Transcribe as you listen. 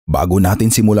Bago natin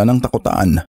simulan ang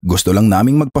takutan, gusto lang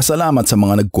naming magpasalamat sa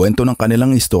mga nagkwento ng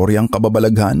kanilang istoryang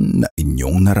kababalaghan na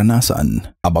inyong naranasan.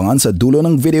 Abangan sa dulo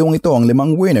ng videong ito ang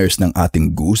 5 winners ng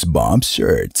ating Goosebumps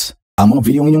shirts. Ang mga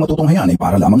videong inyong matutunghayan ay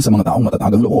para lamang sa mga taong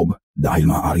matatagang loob dahil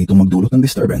maaari itong magdulot ng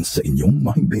disturbance sa inyong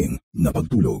mahimbing na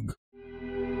pagtulog.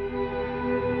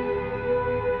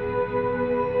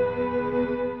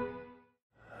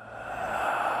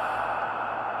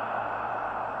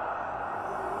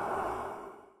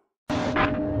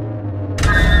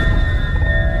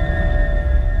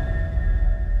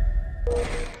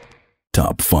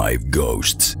 Top 5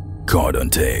 Ghosts Caught on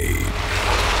Tape.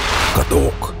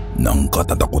 Katok ng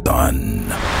Katatakutan.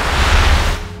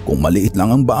 Kung maliit lang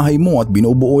ang bahay mo at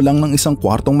binubuo lang ng isang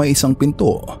kwartong may isang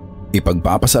pinto,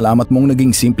 ipagpapasalamat mong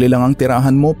naging simple lang ang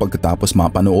tirahan mo pagkatapos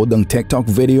mapanood ang TikTok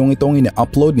videong itong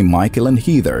ina-upload ni Michael and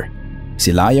Heather.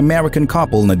 Sila ay American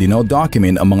couple na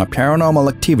dino-document ang mga paranormal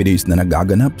activities na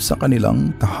nagaganap sa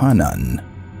kanilang tahanan.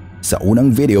 Sa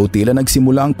unang video, tila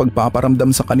nagsimula ang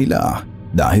pagpaparamdam sa kanila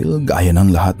dahil gaya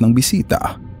ng lahat ng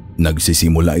bisita,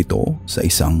 nagsisimula ito sa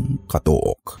isang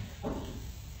katok.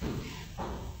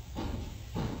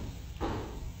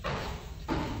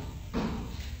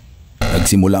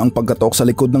 Nagsimula ang pagkatok sa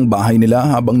likod ng bahay nila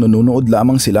habang nanonood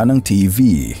lamang sila ng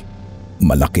TV.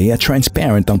 Malaki at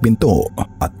transparent ang pinto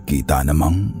at kita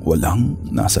namang walang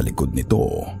nasa likod nito.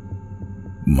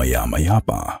 Maya-maya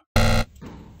pa,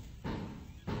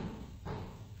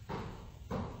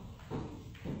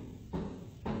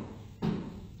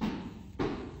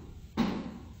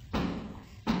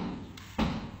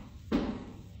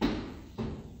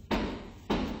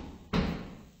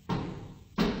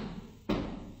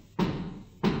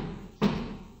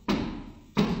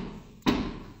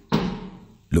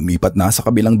 lumipat na sa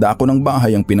kabilang dako ng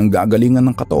bahay ang pinanggagalingan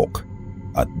ng katok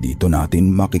at dito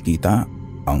natin makikita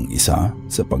ang isa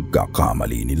sa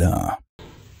pagkakamali nila.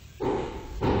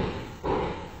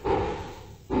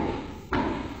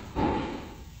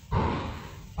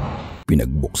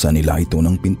 Pinagbuksan nila ito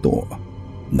ng pinto.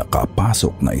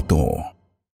 Nakapasok na ito.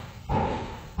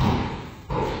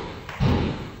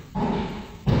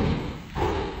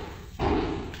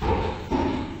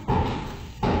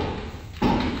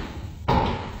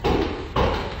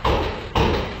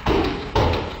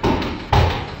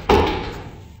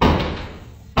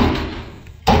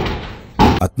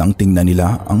 At nang tingnan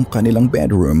nila ang kanilang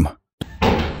bedroom,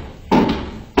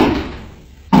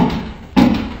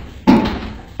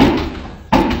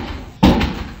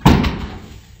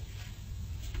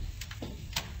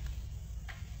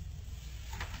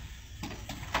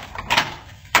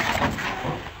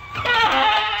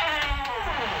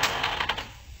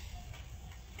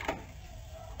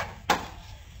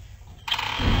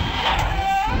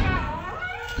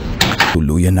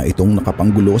 tuluyan na itong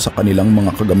nakapanggulo sa kanilang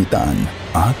mga kagamitan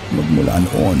at magmula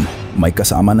noon, may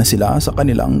kasama na sila sa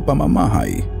kanilang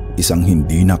pamamahay. Isang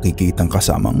hindi nakikitang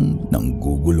kasamang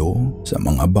nanggugulo sa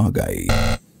mga bagay.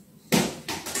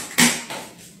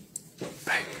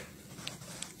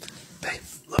 Babe,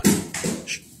 look.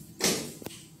 Shh.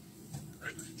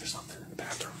 There's something in the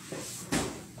bathroom.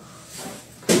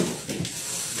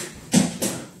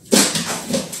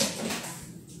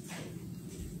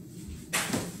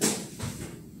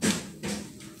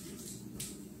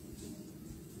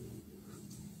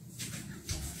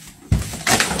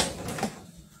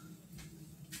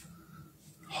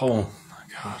 Oh my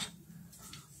God.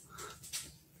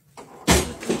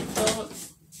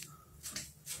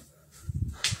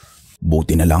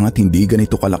 Buti na lang at hindi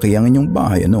ganito kalaki ang inyong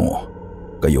bahay, ano?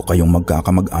 Kayo-kayong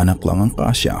magkakamag-anak lang ang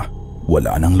kasya.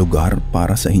 Wala nang lugar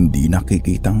para sa hindi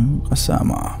nakikitang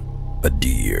kasama. A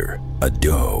deer, a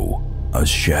doe, a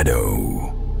shadow.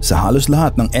 Sa halos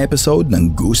lahat ng episode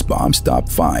ng Goosebumps Top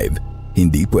 5,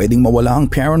 hindi pwedeng mawala ang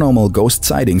paranormal ghost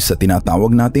sightings sa tinatawag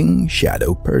nating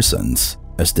shadow persons.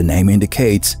 As the name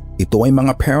indicates, ito ay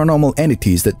mga paranormal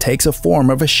entities that takes a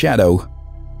form of a shadow.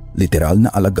 Literal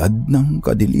na alagad ng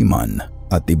kadiliman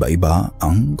at iba-iba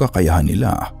ang kakayahan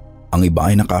nila. Ang iba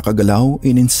ay nakakagalaw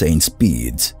in insane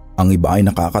speeds. Ang iba ay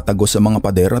nakakatago sa mga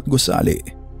pader at gusali.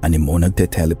 Animo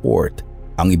nagte-teleport.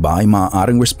 Ang iba ay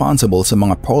maaaring responsible sa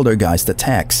mga poltergeist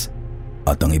attacks.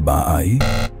 At ang iba ay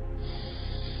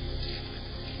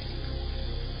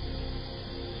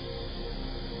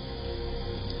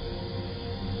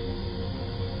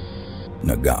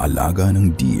nag-aalaga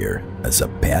ng deer as a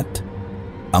pet.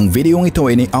 Ang videong ito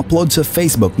ay ni-upload sa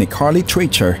Facebook ni Carly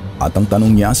Treacher at ang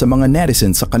tanong niya sa mga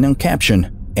netizens sa kanyang caption,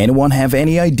 "Anyone have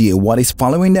any idea what is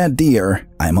following that deer?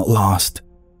 I'm at lost."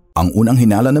 Ang unang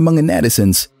hinala ng mga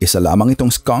netizens, isa lamang itong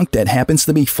skunk that happens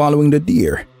to be following the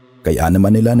deer. Kaya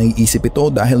naman nila naiisip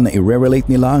ito dahil na i-relate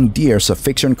nila ang deer sa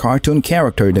fiction cartoon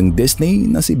character ng Disney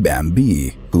na si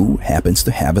Bambi, who happens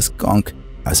to have a skunk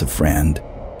as a friend.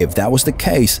 If that was the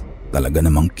case, talaga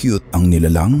namang cute ang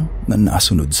nilalang na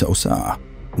nasunod sa usa.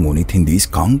 Ngunit hindi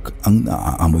skunk ang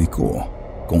naaamoy ko.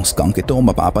 Kung skunk ito,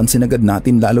 mapapansin agad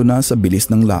natin lalo na sa bilis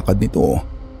ng lakad nito.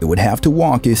 It would have to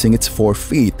walk using its 4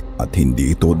 feet at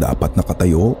hindi ito dapat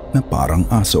nakatayo na parang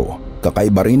aso.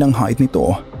 Kakaiba rin ang height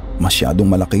nito. Masyadong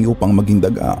malaki upang maging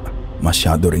daga.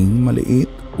 Masyado ring maliit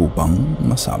upang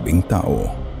masabing tao.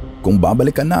 Kung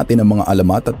babalikan natin ang mga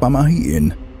alamat at pamahiin,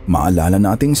 maalala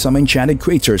nating some enchanted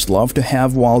creatures love to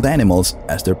have wild animals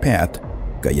as their pet.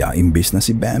 Kaya imbis na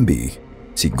si Bambi,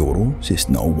 siguro si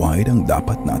Snow White ang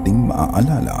dapat nating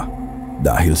maaalala.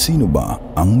 Dahil sino ba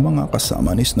ang mga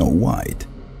kasama ni Snow White?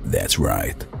 That's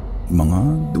right,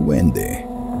 mga duwende.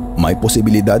 May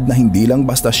posibilidad na hindi lang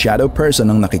basta shadow person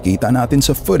ang nakikita natin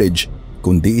sa footage,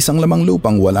 kundi isang lamang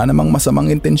lupang wala namang masamang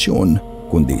intensyon,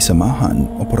 kundi samahan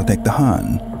o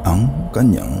protektahan ang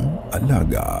kanyang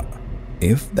alaga.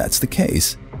 If that's the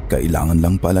case, kailangan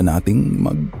lang pala nating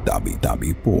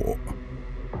magtabi-tabi po.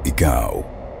 Ikaw,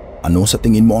 ano sa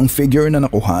tingin mo ang figure na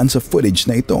nakuhaan sa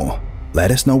footage na ito? Let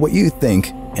us know what you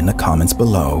think in the comments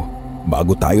below.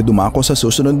 Bago tayo dumako sa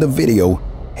susunod na video,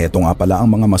 heto nga pala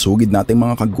ang mga masugid nating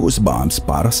mga ka-Goosebumps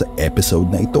para sa episode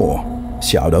na ito.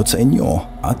 Shoutout sa inyo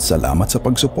at salamat sa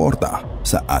pagsuporta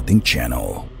sa ating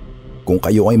channel. Kung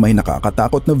kayo ay may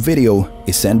nakakatakot na video,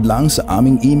 isend lang sa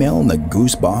aming email na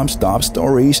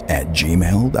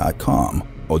goosebumpstopstories@gmail.com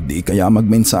o di kaya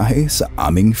magmensahe sa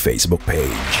aming Facebook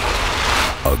page,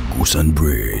 Agusan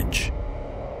Bridge.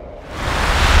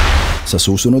 Sa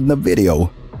susunod na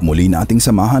video, muli nating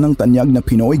samahan ang tanyag na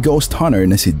Pinoy ghost hunter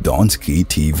na si Donsky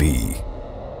TV.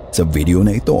 Sa video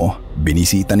na ito,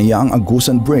 binisita niya ang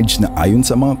Agusan Bridge na ayon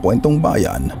sa mga kwentong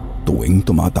bayan, tuwing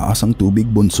tumataas ang tubig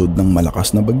bunsod ng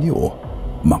malakas na bagyo,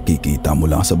 makikita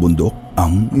mula sa bundok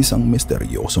ang isang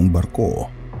misteryosong barko.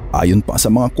 Ayon pa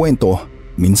sa mga kwento,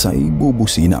 minsay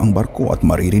bubusina ang barko at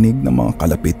maririnig ng mga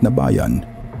kalapit na bayan.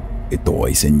 Ito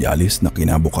ay senyalis na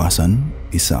kinabukasan,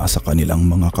 isa sa kanilang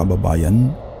mga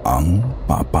kababayan ang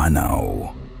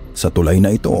papanaw. Sa tulay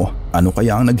na ito, ano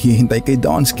kaya ang naghihintay kay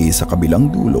Donsky sa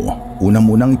kabilang dulo?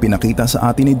 Unang-unang ipinakita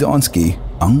sa atin ni Donsky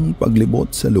ang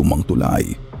paglibot sa lumang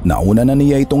tulay. Nauna na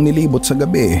niya itong nilibot sa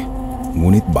gabi,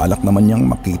 ngunit balak naman niyang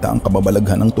makita ang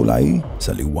kababalaghan ng tulay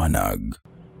sa liwanag.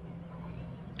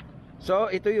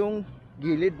 So ito yung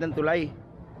gilid ng tulay.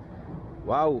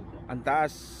 Wow, ang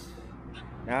taas.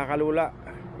 Nakakalula.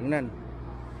 Tingnan.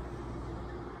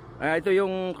 Ito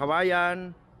yung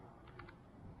kawayan.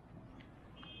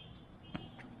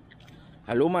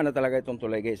 Haluma na talaga itong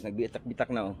tulay, guys. Nagbitak-bitak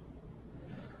na, oh.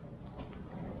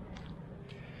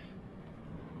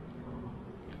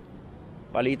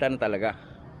 Palitan na talaga.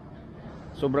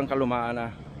 Sobrang kalumaan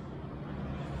na.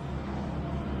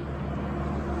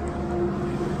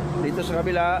 Dito sa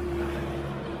kabila,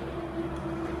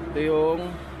 ito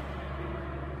yung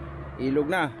ilog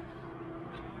na.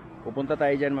 Pupunta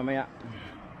tayo dyan mamaya.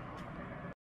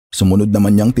 Sumunod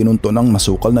naman niyang tinunto ng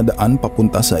masukal na daan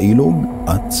papunta sa ilog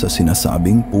at sa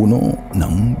sinasabing puno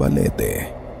ng balete.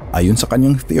 Ayon sa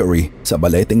kanyang theory, sa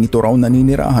baleteng ito raw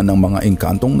naninirahan ng mga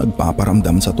engkantong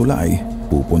nagpaparamdam sa tulay.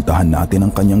 Pupuntahan natin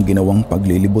ang kanyang ginawang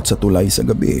paglilibot sa tulay sa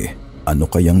gabi. Ano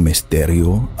kayang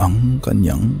misteryo ang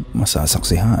kanyang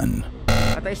masasaksihan?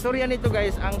 At ang istorya nito,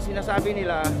 guys, ang sinasabi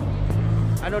nila,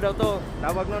 ano daw to,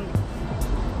 tawag nun,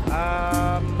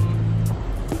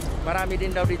 marami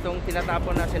din daw ditong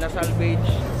tinatapon na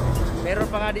sinasalvage. Meron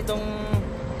pa nga ditong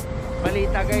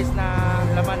balita, guys, na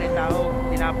laman ng tao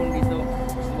tinapon dito.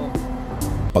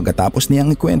 Pagkatapos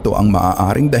niyang ikwento ang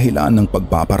maaaring dahilan ng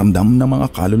pagpaparamdam ng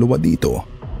mga kaluluwa dito,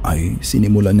 ay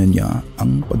sinimulan na niya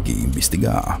ang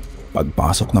pag-iimbestiga.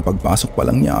 Pagpasok pa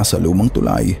lang niya sa lumang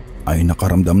tulay ay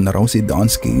nakaramdam na raw si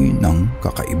Donsky ng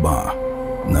kakaiba,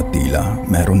 na tila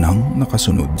meron nang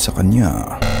nakasunod sa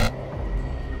kanya.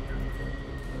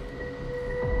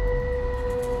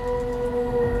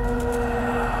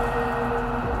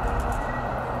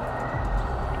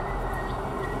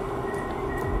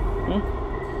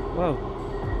 Wow.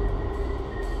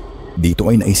 Dito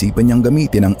ay naisipan niyang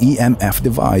gamitin ang EMF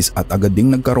device at agad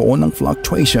ding nagkaroon ng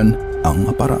fluctuation ang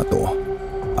aparato.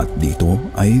 At dito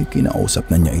ay kinausap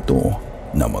na niya ito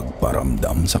na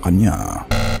magparamdam sa kanya.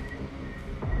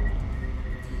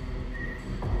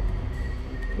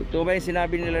 Ito ba yung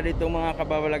sinabi nila dito, mga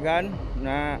kababalagan,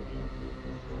 na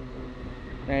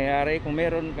nangyayari kung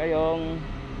meron kayong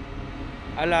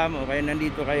alam o kaya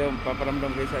nandito kayo,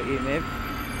 paparamdam kayo sa EMF,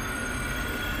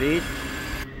 please.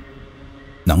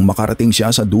 Nang makarating siya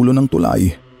sa dulo ng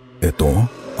tulay, ito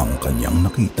ang kanyang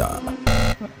nakita.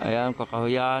 Ayan,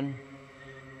 kakahuyan.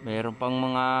 Meron pang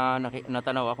mga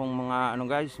natanaw akong mga ano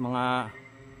guys, mga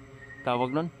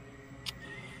tawag nun,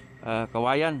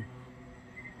 kawayan.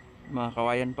 Mga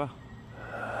kawayan pa.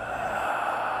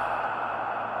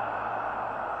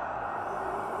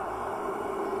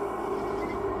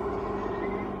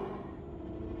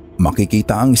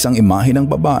 Makikita ang isang imahe ng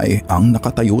babae ang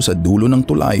nakatayo sa dulo ng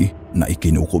tulay na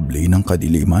ikinukubli ng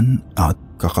kadiliman at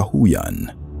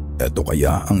kakahuyan. Ito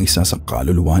kaya ang isa sa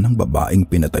kaluluwa ng babaeng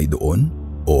pinatay doon?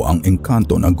 O ang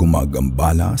engkanto na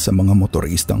gumagambala sa mga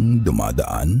motoristang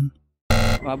dumadaan?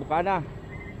 Mabuka na.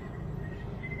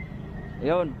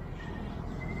 Ayun.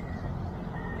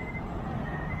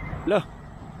 Lah.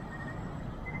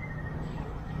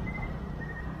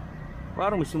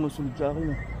 Parang may sumusunod sa akin.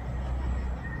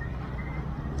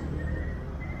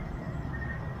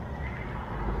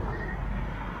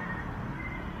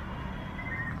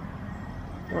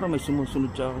 Parang may sumusunod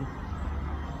sa akin.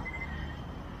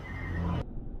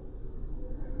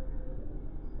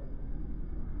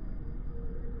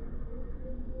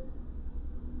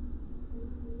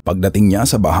 Pagdating niya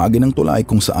sa bahagi ng tulay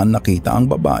kung saan nakita ang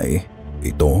babae,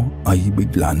 ito ay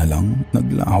bigla na lang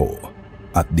naglaho.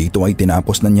 At dito ay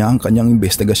tinapos na niya ang kanyang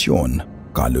investigasyon,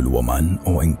 kaluluwa man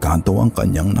o engkanto ang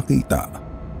kanyang nakita.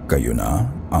 Kayo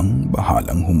na ang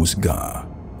bahalang humusga.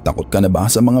 Takot ka na ba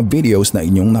sa mga videos na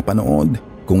inyong napanood?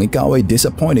 Kung ikaw ay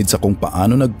disappointed sa kung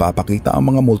paano nagpapakita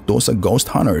ang mga multo sa ghost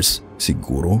hunters,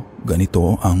 siguro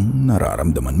ganito ang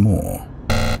nararamdaman mo.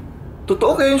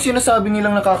 Totoo kayo yung sinasabi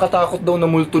nilang nakakatakot daw na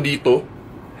multo dito?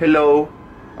 Hello?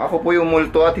 Ako po yung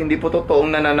multo at hindi po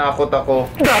totoong nananakot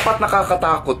ako. Dapat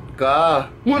nakakatakot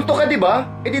ka. Multo ka, di ba?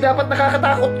 Eh di dapat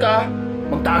nakakatakot ka.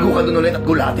 Magtago ka dun ulit at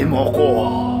gulatin mo ako.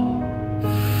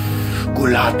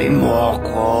 Gulatin mo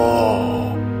ako.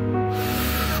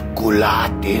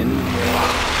 Gulatin mo.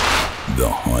 The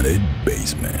Haunted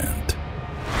Basement.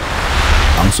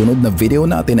 Ang sunod na video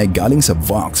natin ay galing sa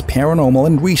Vox Paranormal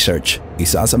and Research,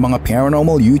 isa sa mga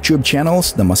paranormal YouTube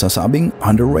channels na masasabing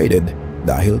underrated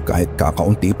dahil kahit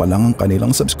kakaunti pa lang ang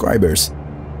kanilang subscribers,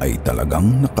 ay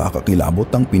talagang nakakakilabot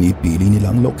ang pinipili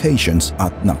nilang locations at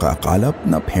nakakalap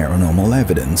na paranormal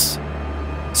evidence.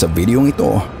 Sa videong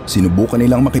ito, sinubukan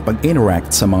nilang makipag-interact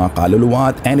sa mga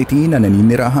kaluluwa at entity na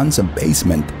naninirahan sa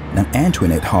basement ng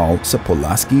Antoinette Hall sa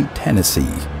Pulaski,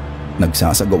 Tennessee.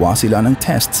 Nagsasagawa sila ng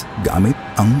tests gamit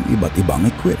ang iba't ibang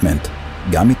equipment.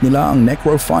 Gamit nila ang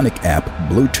necrophonic app,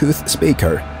 Bluetooth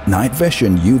speaker, night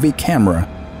vision UV camera,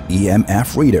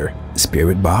 EMF reader,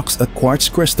 spirit box at quartz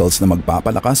crystals na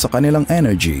magpapalakas sa kanilang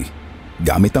energy.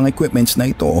 Gamit ang equipments na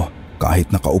ito,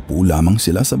 kahit nakaupo lamang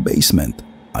sila sa basement,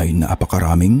 ay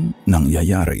napakaraming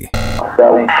nangyayari.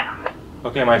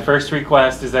 Okay, my first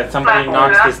request is that somebody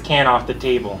knocks this can off the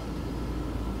table.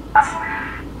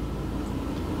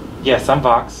 Yes, I'm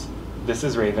Vox. This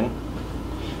is Raven.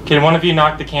 Can one of you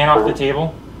knock the can off the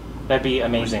table? That'd be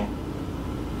amazing.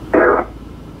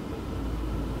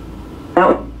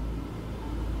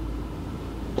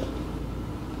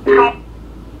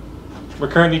 We're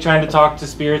currently trying to talk to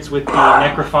spirits with the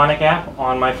necrophonic app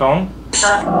on my phone.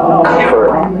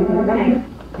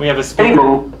 We have a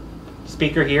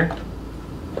speaker here.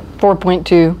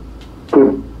 4.2.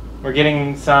 We're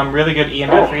getting some really good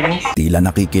EMF readings. Tila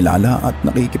nakikilala at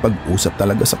nakikipag-usap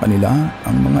talaga sa kanila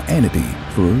ang mga entity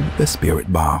through the spirit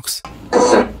box.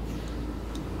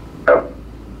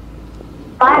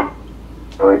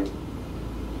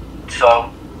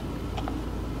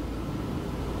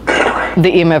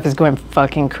 The EMF is going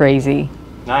fucking crazy.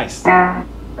 Nice.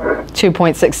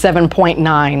 2.6, 7.9,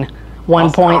 1.7,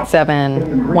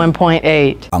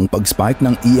 1.8. Ang pag-spike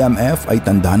ng EMF ay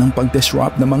tanda ng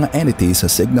pag-disrupt ng mga entities sa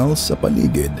signals sa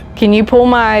paligid. Can you pull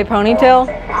my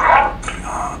ponytail?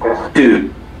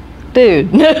 Dude.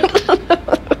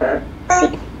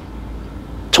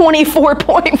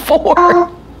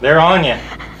 24.4. They're on you.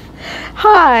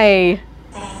 Hi.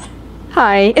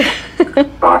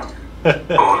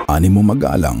 Animo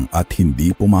magalang at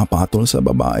hindi pumapatol sa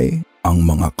babae ang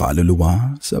mga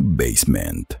kaluluwa sa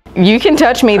basement. You can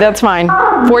touch me, that's fine.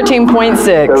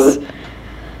 14.6.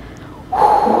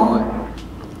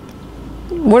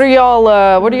 What are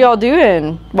y'all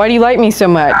doing? Why do you like me so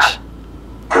much?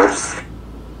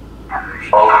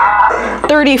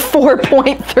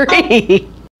 34.3.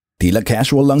 Tila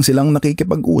casual lang silang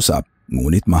nakikipag-usap,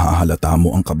 ngunit mahahalata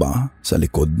mo ang kaba sa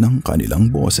likod ng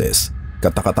kanilang boses.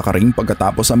 Katakataka rin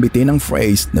pagkatapos ambitin ang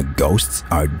phrase na ghosts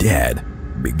are dead,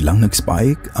 biglang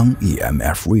nag-spike ang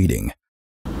EMF reading.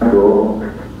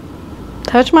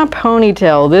 Touch my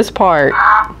ponytail, this part.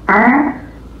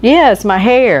 Yes, my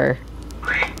hair.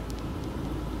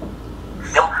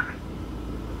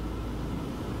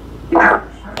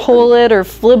 pull it or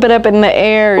flip it up in the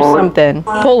air or something.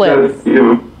 Pull it.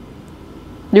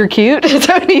 You're cute? Is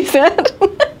that what he said?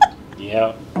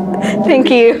 Yeah.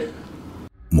 Thank you.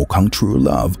 Mukhang true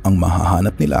love ang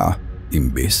mahahanap nila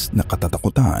imbes na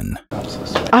katatakutan.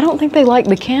 I don't think they like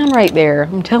the can right there.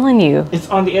 I'm telling you. It's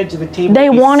on the edge of the table. They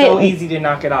want so it easy to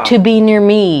knock it off. to be near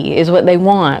me is what they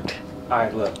want. All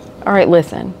right, look. All right,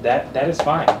 listen. That is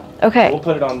fine. Okay. We'll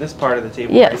put it on this part of the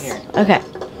table Yes. right here. Okay.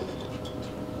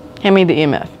 Hand me the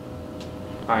EMF.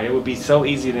 All right, it would be so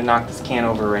easy to knock this can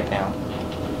over right now.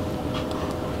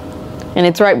 And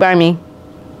it's right by me.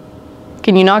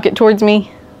 Can you knock it towards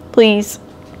me, please?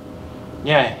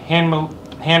 Yeah, hand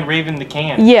Raven the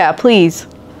can. Yeah, please.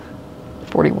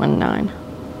 41.9.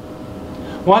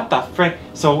 What the frick?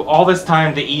 So all this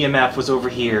time the EMF was over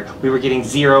here. We were getting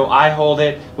 0. I hold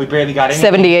it. We barely got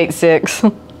anything. 78.6.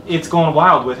 It's going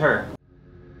wild with her.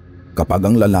 Kapag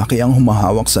ang lalaki ang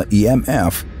humahawak sa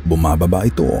EMF, bumababa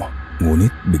ito.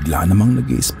 Ngunit bigla namang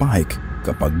nag-i-spike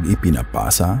kapag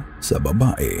ipinapasa sa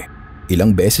babae.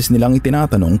 Ilang beses nilang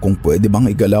itinatanong kung pwede bang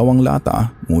igalaw ang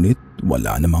lata, ngunit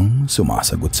wala namang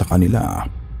sumasagot sa kanila.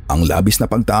 Ang labis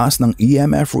na pagtaas ng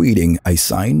EMF reading ay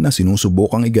sign na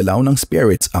sinusubukang igalaw ng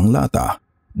spirits ang lata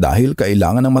dahil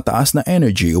kailangan ng mataas na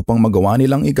energy upang magawa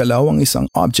nilang igalaw ang isang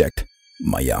object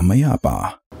maya-maya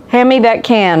pa. Hand me that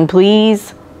can,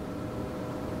 please.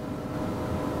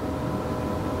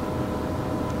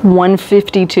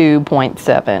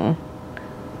 152.7.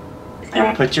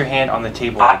 And put your hand on the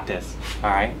table like this. All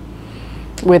right.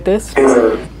 With this?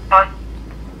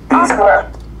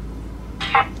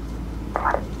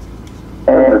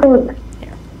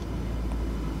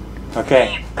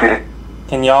 Okay.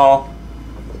 Can y'all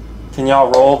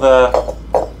roll the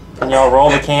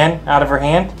can out of her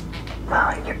hand?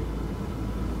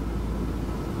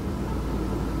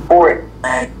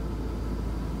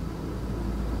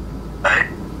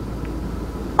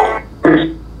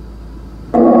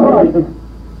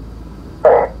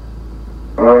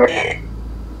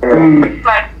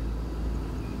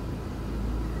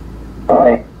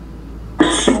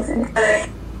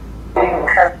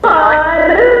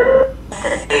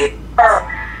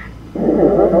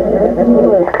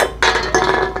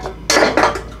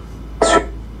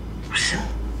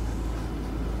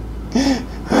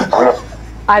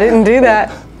 I didn't do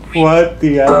that. What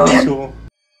the actual?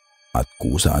 At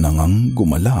kusa na ngang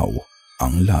gumalaw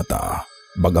ang lata.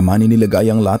 Bagaman inilagay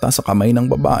ang lata sa kamay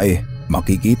ng babae,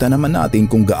 makikita naman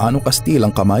natin kung gaano kastil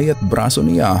ang kamay at braso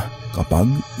niya kapag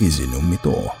izinom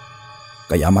ito.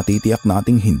 Kaya matitiyak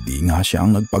nating hindi nga siya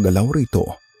ang nagpagalaw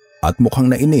rito at mukhang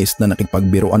nainis na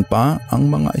nakipagbiruan pa ang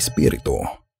mga espiritu.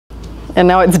 And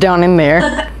now it's down in there.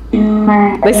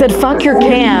 They said, fuck your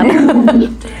can.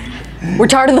 We're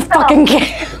tired of the fucking can.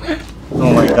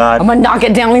 Oh my God. I'm gonna knock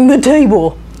it down in the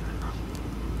table.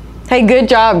 Hey,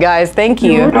 good job, guys. Thank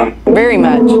you very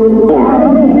much.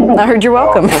 I heard you're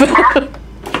welcome.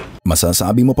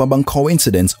 Masasabi mo pa bang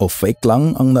coincidence o fake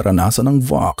lang ang naranasan ng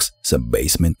Vox sa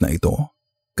basement na ito?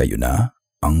 Kayo na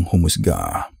ang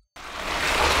humusga.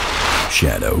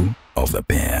 Shadow of the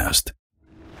Past.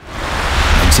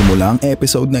 Nagsimula ang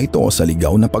episode na ito sa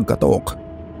ligaw na pagkatok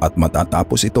at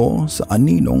matatapos ito sa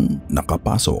aninong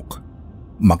nakapasok.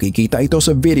 Makikita ito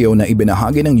sa video na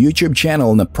ibinahagi ng YouTube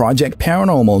channel na Project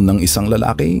Paranormal ng isang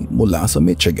lalaki mula sa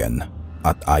Michigan.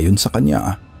 At ayon sa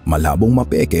kanya, malabong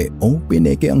mapeke o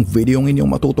pineke ang video ng inyong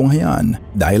matutunghayan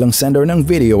dahil ang sender ng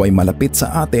video ay malapit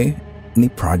sa ate ni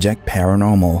Project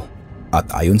Paranormal. At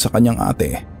ayon sa kanyang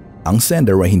ate, ang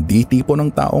sender ay hindi tipo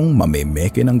ng taong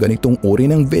mamemeke ng ganitong uri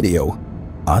ng video.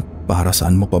 At para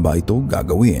saan mo pa ba ito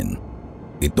gagawin?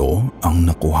 Ito ang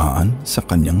nakuhaan sa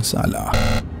kanyang sala.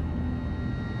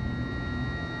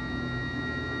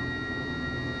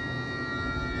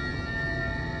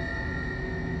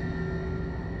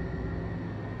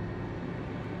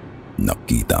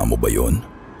 Nakita mo ba yon?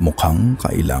 Mukhang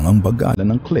kailangang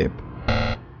bagalan ng clip.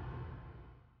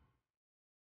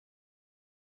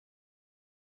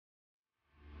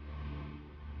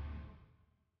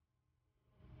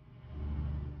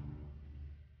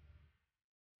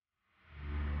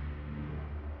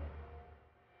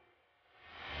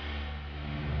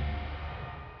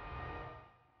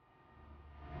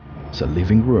 Sa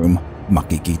living room,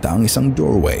 makikita ang isang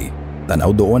doorway.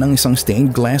 Tanaw doon ang isang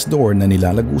stained glass door na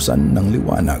nilalagusan ng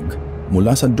liwanag.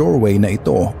 Mula sa doorway na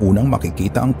ito, unang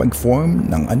makikita ang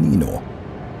pag-form ng anino.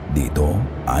 Dito,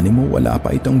 animo wala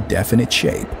pa itong definite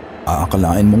shape.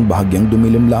 Aakalain mong bahagyang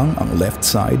dumilim lang ang left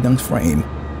side ng frame.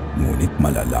 Ngunit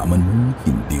malalaman mong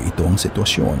hindi ito ang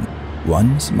sitwasyon.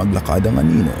 Once maglakad ang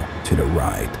anino to the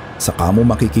right, saka mo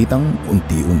makikitang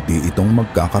unti-unti itong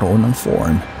magkakaroon ng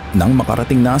form. Nang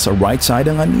makarating na sa right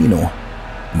side ang anino,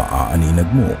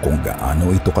 maaaninag mo kung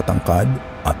gaano ito katangkad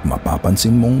at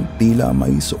mapapansin mong tila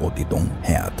may suot itong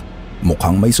hat.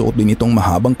 Mukhang may suot din itong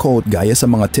mahabang coat gaya sa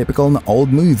mga typical na old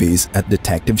movies at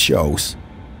detective shows.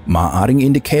 Maaaring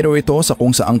indicator ito sa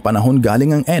kung saang panahon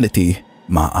galing ang entity.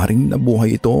 Maaaring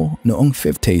nabuhay ito noong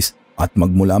 50s at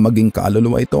magmula maging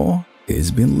kaluluwa ito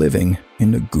is been living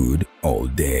in the good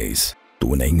old days.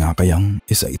 Tunay nga kayang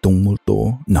isa itong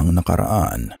multo ng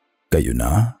nakaraan? Kayo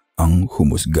na ang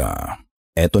humusga.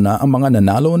 Eto na ang mga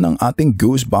nanalo ng ating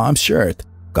Goosebumps shirt.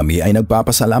 Kami ay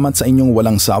nagpapasalamat sa inyong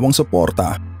walang sawang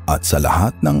suporta at sa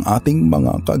lahat ng ating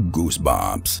mga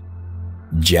ka-Goosebumps.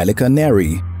 Jellica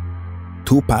Neri,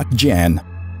 Tupac Jen,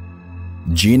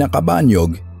 Gina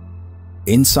Cabanyog,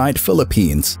 Inside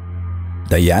Philippines,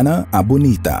 Diana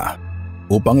Abunita.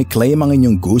 Upang i-claim ang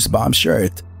inyong Goosebumps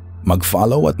shirt,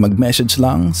 mag-follow at mag-message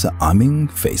lang sa aming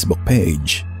Facebook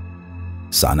page.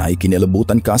 Sana ay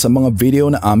kinilabutan ka sa mga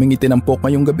video na aming itinampok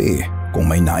ngayong gabi.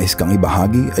 Kung may nais kang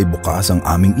ibahagi ay bukas ang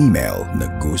aming email na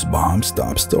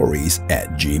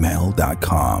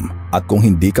goosebumpstopstories@gmail.com. At kung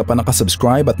hindi ka pa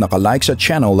nakasubscribe at nakalike sa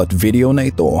channel at video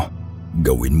na ito,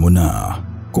 gawin mo na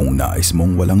kung nais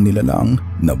mong walang nilalang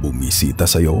na bumisita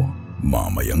sa'yo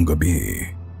mamayang gabi.